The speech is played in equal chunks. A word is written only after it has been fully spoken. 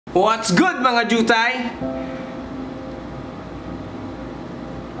What's good mga jutay?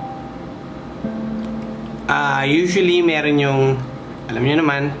 Usually meron yung, alam niyo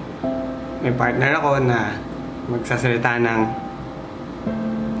naman, may partner ako na magsasalita ng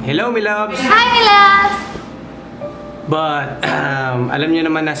hello, my loves! Hi, my loves! But, alam niyo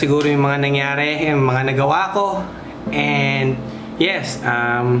naman na siguro yung mga nangyari, yung mga nagawa ko. And, yes,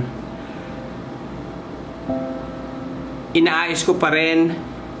 inaayos ko pa rin.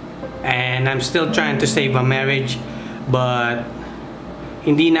 And I'm still trying to save a marriage. But,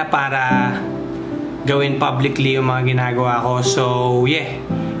 hindi na para gawin publicly yung mga ginagawa ko. So, yeah.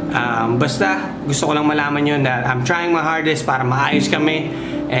 Basta, gusto ko lang malaman yun that I'm trying my hardest para maayos kami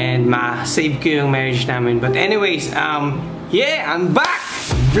and ma-save ko yung marriage namin. But anyways, yeah, I'm back!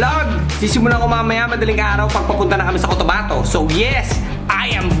 Vlog! Sisimulan ko mamaya madaling araw pag papunta na kami sa Cotobato. So, yes,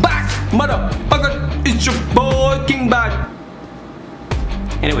 I am back! Motherfucker, it's your boy, King Bad!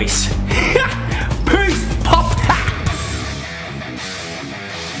 Anyways, peace! Pop!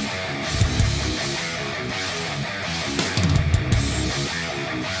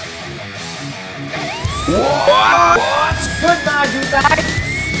 What's good mga jutay?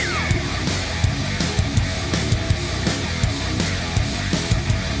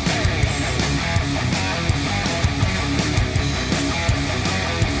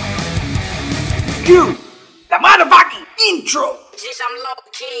 Cue the motherfucking intro! I'm low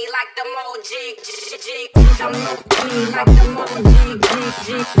key like the emoji. I'm low key like the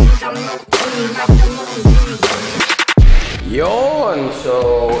emoji. I'm low key like the emoji. Yon! So,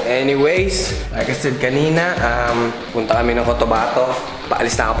 anyways, like I said kanina, punta kami ng Cotobato.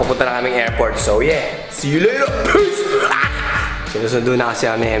 Paalis na ako, pupunta na kaming airport. So, yeah. See you later! Peace! Sinusundo na kasi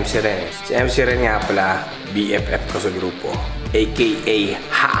kami MC Ren. Si MC Ren nga pala, BFF ko sa grupo. AKA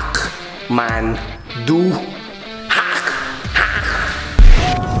Hack Man Do Hack! Hack!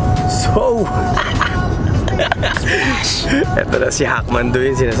 So, eto na si Hackman Do,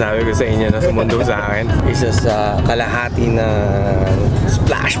 yung sinasabi ko sa inyo na sumundo sa akin. Isa sa kalahati ng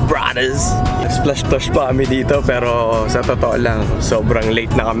Splash Brothers. Splash pa kami dito pero sa totoo lang, sobrang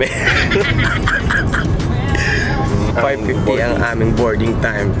late na kami. 5:50 ang aming boarding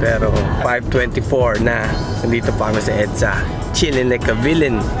time pero 5:24 na nandito pa kami sa EDSA. Chilling like a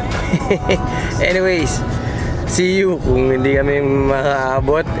villain. Anyways, see you. Kung hindi kami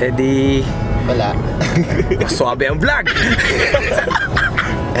makaabot, edi Wala. swabe ang vlog.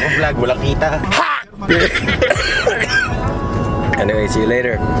 Ako vlog, wala kita. Ha! Anyway, see you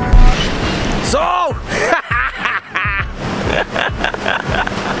later. So!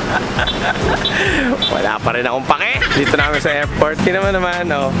 Wala pa rin akong pake. Dito namin sa airport. Dito naman,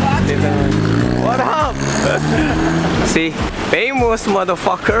 oh. Dito naman. What up? See? Famous,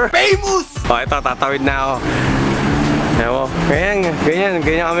 motherfucker. Famous! Oh, ito, tatawid na ako. Ewo, ganyan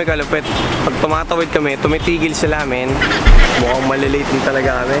kami kalupit. Pag tumatawid kami, tumitigil sila amin. Mukhang malilate din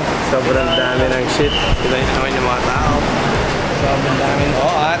talaga kami. Sobrang dami ng shit. Kita nyo naman yung mga tao. Sobrang dami.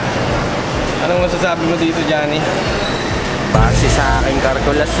 Oh, at anong masasabi mo dito, Johnny? Base sa aking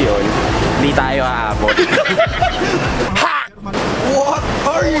kalkulasyon, hindi tayo aabot. Ha! What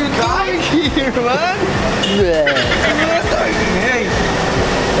are you doing here, man? What are you doing?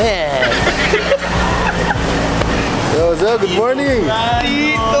 Yo, sir, good morning!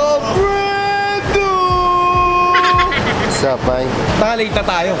 Tito Fredo! What's up, man? Late na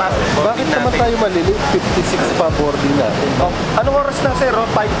tayo. Bakit naman tayo malilate? 56 pa boarding natin. Oh, anong oras na, sir?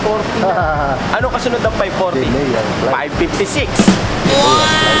 5:40. Ano kasunod ng 5:40? 5:56.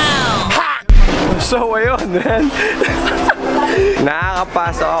 Wow! Ha! So, ayun, man.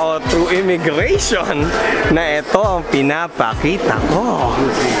 Nakakapasok ako through immigration na ito ang pinapakita ko.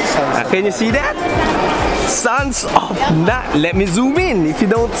 Can you see that? Sons of that. Let me zoom in. If you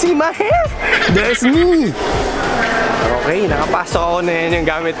don't see my hair, there's me. Okay, nakapasok ako na yan yung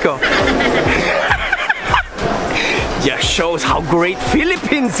gamit ko. Just shows how great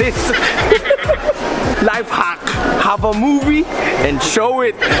Philippines is. Life hack. Have a movie and show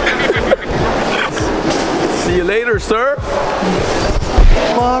it. See you later, sir.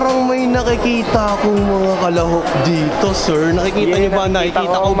 Parang may nakikita akong mga kalahok dito, sir. Nakikita niyo ba?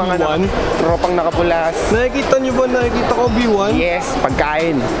 Nakikita ko mga B1? tropang nakapulas. Nakikita niyo ba? Nakikita ko B1? Yes,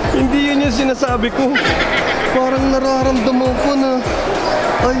 pagkain. Hindi yun yung sinasabi ko. Parang nararamdaman ko na,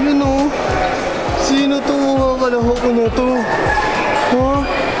 ayun o. Sino tong mga kalahok na to? Ha?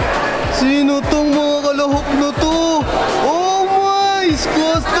 Sino tong mga kalahok na to? Oh my!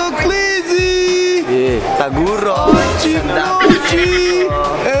 Skosta Klezi! Taguro! Chinochi!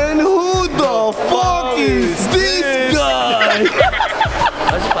 And who the fuck is this guy?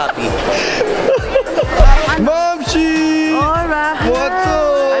 What's papi? Mamshi! What's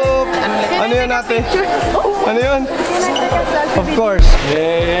up? yan natin. Ano yun? Of course.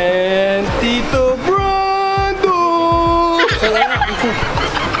 And Tito Brando!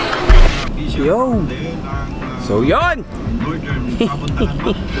 Yo! So yun!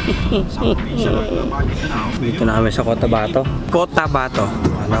 Dito na kami sa COTOBATO. COTOBATO.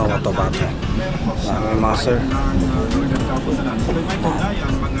 Ano COTOBATO? Mga master.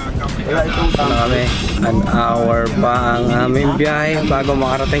 Kami. An hour pa ang aming biyahe bago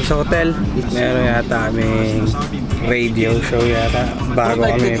makarating sa hotel. Meron yata aming radio show yata bago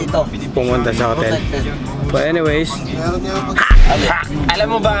kami pumunta sa hotel. But anyways, alam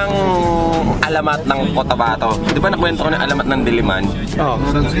mo ba ang alamat ng COTOBATO? Di ba nakwento ko na alamat ng Diliman? oh,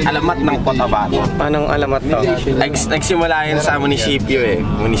 Alamat ng COTOBATO. anong alamat to? Nagsimula yan sa munisipyo eh.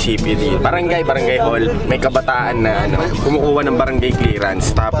 Munisipyo din. Barangay hall. May kabataan na ano, kumukuha ng barangay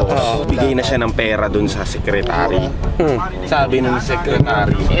clearance. Tapos, bigay na siya ng pera dun sa sekretary. Sabi ng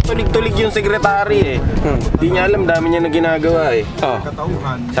sekretary, tulig-tulig yung sekretary eh. Di niya alam, dami niya na ginagawa eh.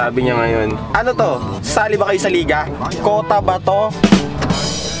 Sabi niya ngayon, ano to? Sali ba kayo sa liga? Kota ba to?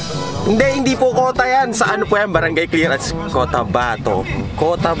 Hindi po kota yan. Sa ano po yan? Barangay clearance. COTOBATO.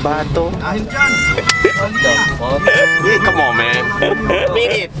 COTOBATO. Yeah, come on, man.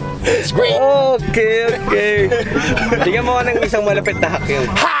 Mean it. It's great. Okay. Tingnan mo ka ng isang malapit na hack yun.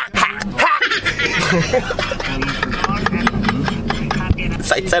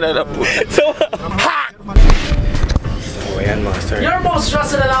 Sa na po. So, ayan mga sir. Your most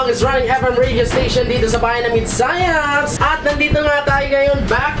trusted along is running FM radio station dito sa bayan ng Mid-Science. At nandito nga tayo ngayon,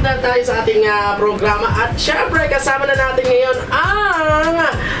 back na tayo sa ating programa. At syempre, kasama na natin ngayon ang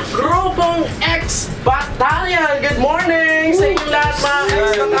grupong X-Battalion. Good morning sa inyong lahat mga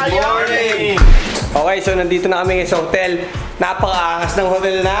X-Battalion. Good morning. Okay, so nandito na kami sa hotel. Napaka-angas ng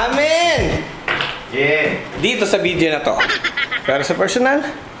hotel namin! Yeah. Dito sa video na to. Pero sa personal,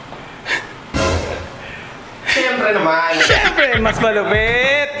 Siyempre naman. siyempre, mas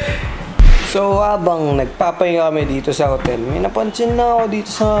malupit! So, habang nagpapahinga kami dito sa hotel, may napansin na ako dito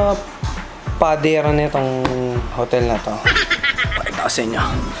sa padera nitong hotel na to. Pakita ko sa inyo.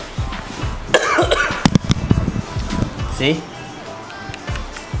 See?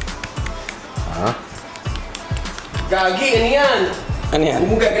 Gagi, ano yan? Ano yan?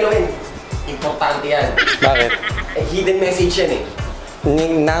 Huwag mo gagalawin. Importante yan. Bakit? Hidden message yan eh.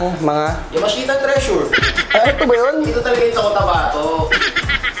 Ng mga... Yamashita treasure. Ito ba yun? Ito talaga yun sa COTOBATO.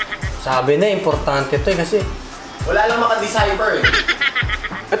 Sabi na, importante to kasi... Wala lang maka-decipher eh.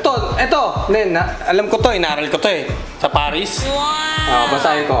 Ito! Nen, alam ko to, inaral ko to eh. Sa Paris. Wow!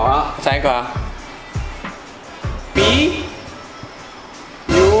 Basahin ko ha. P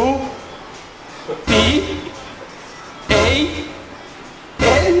U T A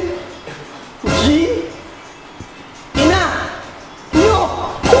N G Ina! No!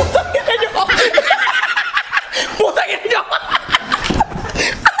 Putang ina nyo! Putang ina nyo!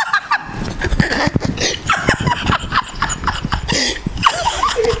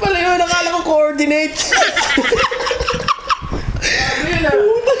 Hindi pala yun, nakala ko coordinates.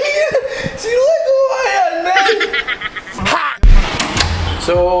 Putang ina! Sino kayo gumawa yan, man?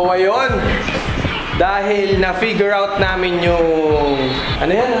 So, ayun. Dahil na-figure out namin yung...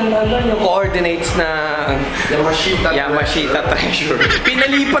 Ano yan? Yung coordinates ng... Yamashita treasure.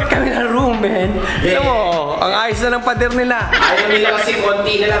 Pinalipat kami ng room, man. Alam mo, ang ayos na ng pader nila. Ayaw nila kasi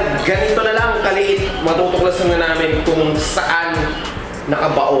konti na lang. Ganito na lang kaliit. Matutuklasan na namin kung saan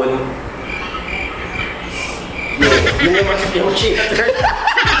nakabaon. Yun yung Yamashita treasure.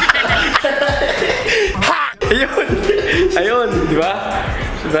 Ayun, di ba?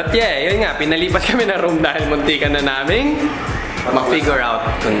 But yeah, yun nga, pinalipat kami ng room dahil muntikan na naming ma-figure out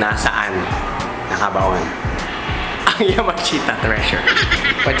kung nasaan nakabaon ang Yamashita treasure.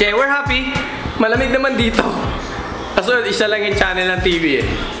 But yeah, we're happy. Malamig naman dito. Kaso isa lang yung channel ng TV eh.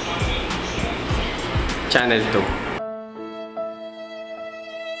 Channel 2.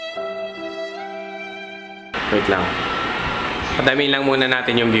 Wait lang. Padamin lang muna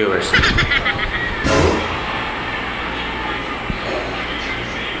natin yung viewers.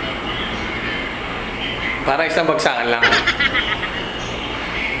 Para isang bagsakan lang.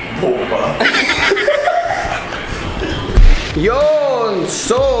 Boba. Yun!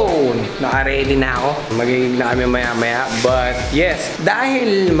 So, naka-ready na ako. Magiging na kami maya-maya. But yes,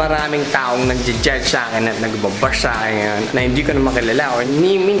 dahil maraming taong nag-judge sa akin at nag-babash sa akin na hindi ko na makilala or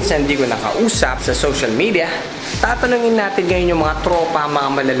ni minsan hindi ko nakausap sa social media, tatanungin natin ngayon yung mga tropa, mga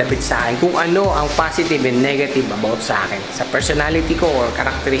malalapit sa akin kung ano ang positive and negative about sa akin, sa personality ko or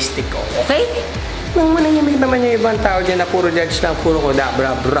characteristic ko. Okay? Nung manahimik naman yung ibang tao dyan na puro judge lang, puro ko da,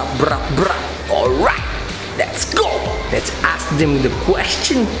 bra. Alright! Let's go! Let's ask them the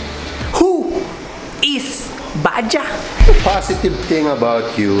question. Who is Baja. Positive thing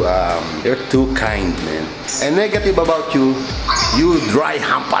about you, you're too kind, man. And negative about you, you dry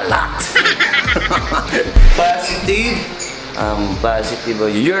hump a lot. Positive? Positive.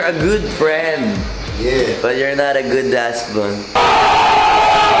 You're a good friend. Yeah. But you're not a good husband.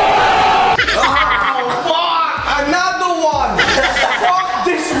 Another one! Fuck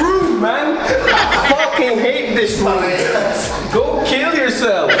this room, man! I fucking hate this room. Go kill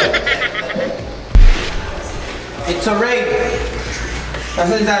yourself. It's a raid.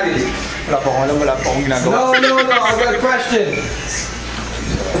 Nasaan Daryl? Wala pa akong ginagawa. No, I got a question.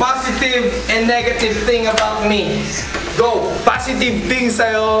 Positive and negative thing about me. Go! Positive thing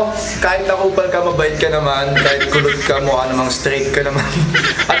sa'yo, kahit nakupal ka, mabait ka naman, kahit kulot ka, mukha namang straight ka naman.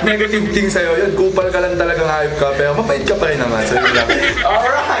 At negative thing sa'yo, yun, kupal ka lang talagang hayop ka, pero mabait ka pa rin naman. So yun lang.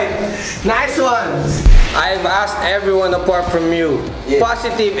 Alright! Nice one! I've asked everyone apart from you. Yeah.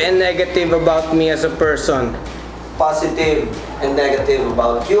 Positive and negative about me as a person. Positive and negative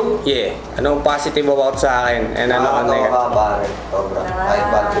about you? Yeah. Anong positive about sa akin? And ano ang negative? Nakakatawa ka, pare. Sobra. Kahit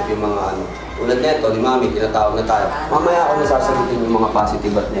bad trip yung mga ano. Tulad neto, ni Mami, tinatawag na tayo. Mamaya ako nasasagutin yung mga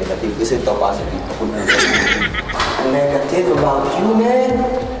positive at negative. Kasi ito positive. Ang negative about you, man?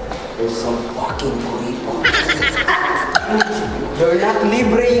 You're so fucking creepo. You're not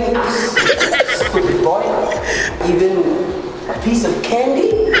libreing us, stupid boy. Even a piece of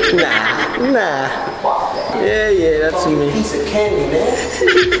candy? Nah. Yeah, that's me. Piece of candy, man.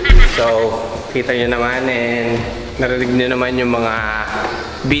 So, kita nyo naman and narinig nyo naman yung mga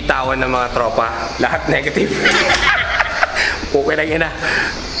bitawan ng mga tropa. Lahat negative. Okay lang yun ah.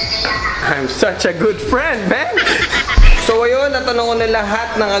 I'm such a good friend, man. So ayun, natanong ko na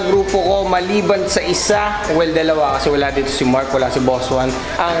lahat ng grupo ko maliban sa isa. Well, dalawa kasi wala dito si Mark, wala si Boss One.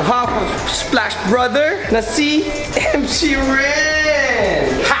 Ang half of Splash Brother na si MC Ren.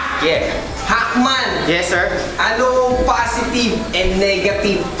 Ha! Yeah. Hackman. Yes, sir. Anong positive and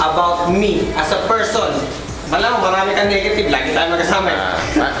negative about me as a person? Malamang marami kang negative, lagi tayo magkasama.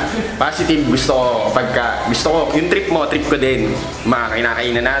 Positive, gusto ko, yung trip mo, trip ko din. Mga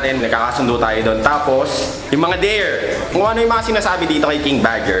kinakainan natin, nagkakasundo tayo doon. Tapos, yung mga dare, kung ano yung mga sinasabi dito kay King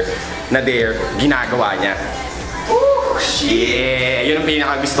Bagger na dare, ginagawa niya. Shit! Yeah, yun ang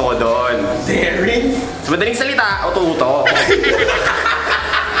pinaka-gusto ko doon. Daring? Sa madaling salita, auto-auto.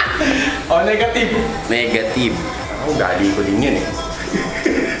 O negative? Negative. Ako, gali ko din yun eh.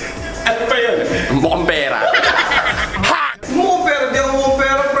 Ano pa yun? Mukhang pera. Ha! Mukhang pera, di ako mukhang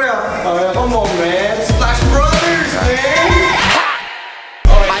pera, pre. Ay, come on, man. Splash Brothers, man! Ha!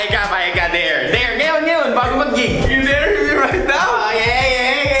 Pahay ka, dare. Dare, ngayon, bago mag-gig. You dare me right now?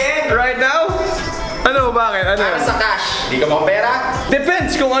 Yeah. Right now? Ano, bakit? Ano? Para sa cash. Di ka mukhang pera?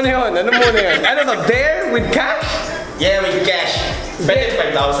 Depends kung ano yun. Ano muna yun? Ano to? Dare with cash? Yeah, with cash. Pwede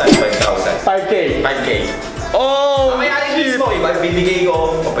 5,000. 5K. 5K. Oh, May alis mo, bibigay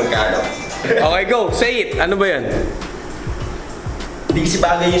ko kapag kano. Okay, go. Say it. Ano ba yan? Hindi kasi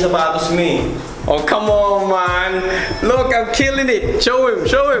bagay yung sapatos mo eh. Oh, come on, man. Look, I'm killing it. Show him.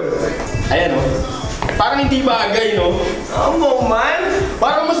 Ayan oh. Parang hindi bagay, no? Come on, man.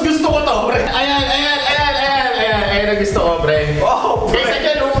 Parang mas gusto ko to, pre. Ayan ang gusto ko, pre. Oh, pre. Kaysa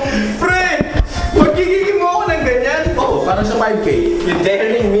dyan, oh. Pre, magigigil mo ako ng ganyan. Oh, parang sa 5K. You're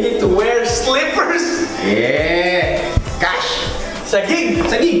daring me to wear slippers? Yeah. Cash. Sa gig.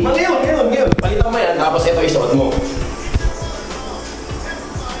 Ngayon. Palitan mo yan, tapos ito isuot mo.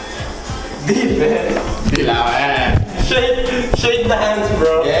 Deal, man. Deal ah. Shake the hands,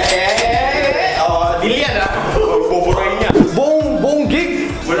 bro. Yeah. Oh, deal yan ah. Buburahin niya. Buong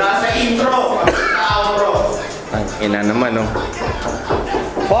gig. Mula sa intro. Sa outro. Ang ina naman, oh.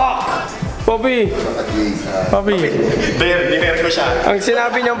 Fuck! Papi! Dare ko siya. Ang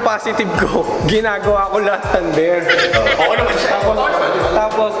sinabi niyang positive ko, ginagawa ko lahat ng dare. Oo naman siya.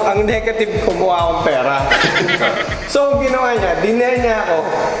 Tapos, ang negative ko, mukha akong pera. So, ang ginawa niya, dinare niya ako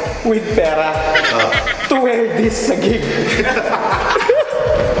with pera to wear this sa gig.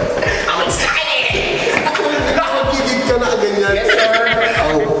 I'm excited! Nakagigig ka na ganyan. Yes, sir.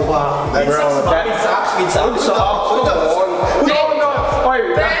 Oh, fuck. Bro, With socks. No. Oy,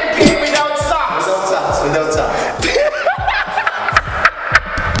 10K without socks. Without socks.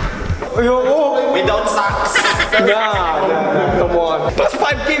 Without socks. Nah, come on. Plus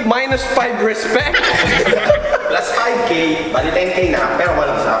 5K, minus 5 respect. Plus 5K, bali 10K na, pero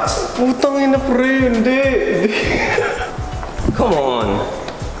walang socks. Putang ina, pre, hindi. Come on.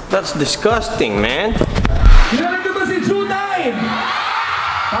 That's disgusting, man. Nandito ba si JoLai?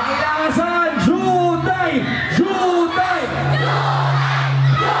 Pakilala saan? JoLai!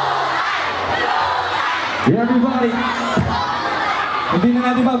 Hey, everybody! Hindi na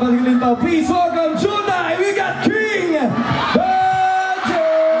ating papagilin to. Please welcome JoLai. We got King Bajo!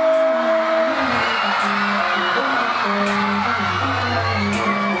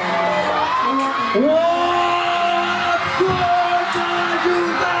 What's good,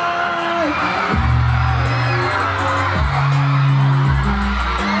 JoLai?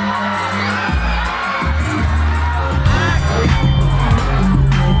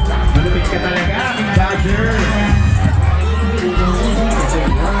 Malupit ka talaga, King Badger.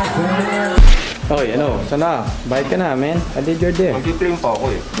 Oy, ano? Sana? Bayad ka na, man. I did your day. Mag-claim pa ako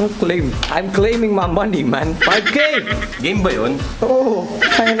eh. Don't claim. I'm claiming my money, man. 5K! Game ba yun? Oo.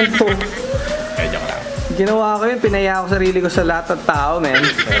 Kaya na to. Kaya joke lang. Ginawa ko yun. Pinaya ko sarili ko sa lahat ng tao, man.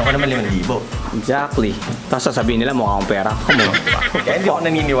 Meron ka naman 5,000. Exactly. Tapos sasabihin nila mukha akong pera. Come on. Kaya hindi ako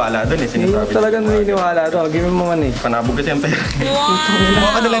naniniwala doon eh. Hindi Sinasabi talaga naniniwala to. Give me my money. Panabog kasi ang pera.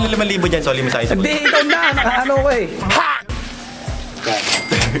 Mukha ka na lang ng 5,000 dyan. Soli mo sa isa. Hindi, ikaw na. Nakaano ko eh. Ha!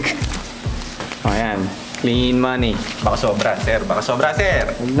 O yan. Clean money. Baka sobra, sir. Baka sobra, sir.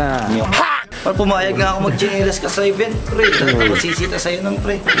 Huwag na. Pag pumayag nga ako mag-chinelas ka sa event, pre. Masisita sa'yo ng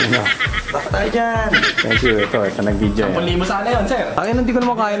pre. Baka tayo dyan. Thank you. Ito nag-video yan. 10,000 sana yun, sir. Ay, hindi ko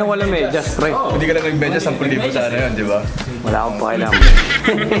naman kaya ng walang medyas, pre. Hindi ka lang nag-medyas, 10,000 sana yun, di ba? Wala akong pakialam.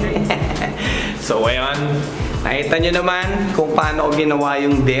 So, ayun. Nakita nyo naman kung paano ko ginawa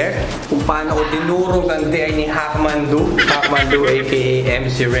yung dare. Kung paano ko dinurog ang dare ni Hakmandu. Hakmandu aka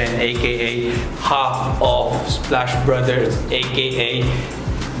MC Ren aka half of Splash Brothers aka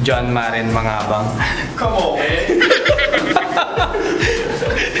John Maren Mangabang. Come on, eh.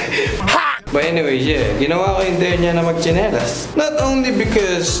 But anyways, yeah, ginawa ko yung dare niya na magchinelas. Not only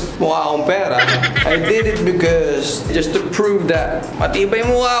because mukha akong pera, I did it because just to prove that matibay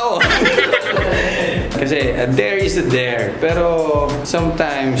mukha ako. Kasi a dare is a dare. Pero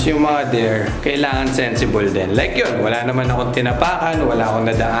sometimes yung mga dare, kailangan sensible din. Like yun, wala naman akong tinapakan, wala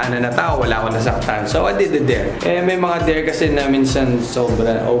akong nadaanan na tao, wala akong nasaktan. So I did the dare. Eh may mga dare kasi na minsan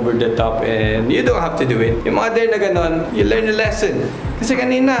sobra over the top and you don't have to do it. Yung mga dare na ganon, you learn a lesson. Kasi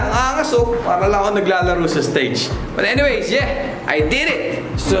kanina, ang angas oh, para lang ako naglalaro sa stage. But anyways, yeah, I did it.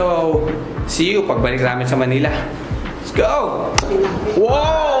 So, see you pagbalik namin sa Manila. Let's go!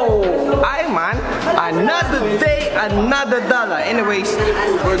 Whoa! Ay man, another day, another dollar. Anyways,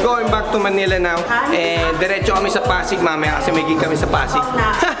 we're going back to Manila now. And diretso kami sa Pasig mamaya kasi may gig kami sa Pasig.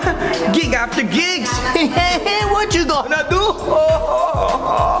 Gig after gigs! What you gonna do?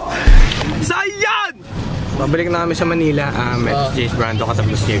 Sayan! Pabalik na kami sa Manila. It's James Brando,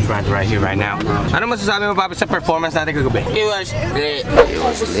 kasama si James Brando right here, right now. Ano masasabi mo, Papi, sa performance natin kagabi? It was lit.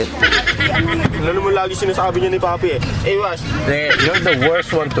 Ano mo lagi sinasabi niya ni Papi eh? It was lit. You're the worst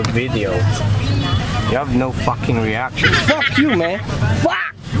one to video. You have no fucking reaction. Fuck you, man.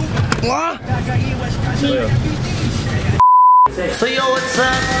 Fuck! What? So yo, what's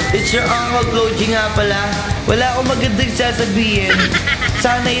up? It's your Uncle Floji nga pala. Wala akong magandang sasabihin.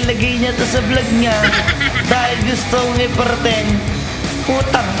 Sana ilagay niya to sa vlog niya. Dahil gusto kong iparating.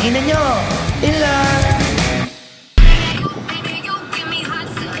 Putang ina nyo. Ila.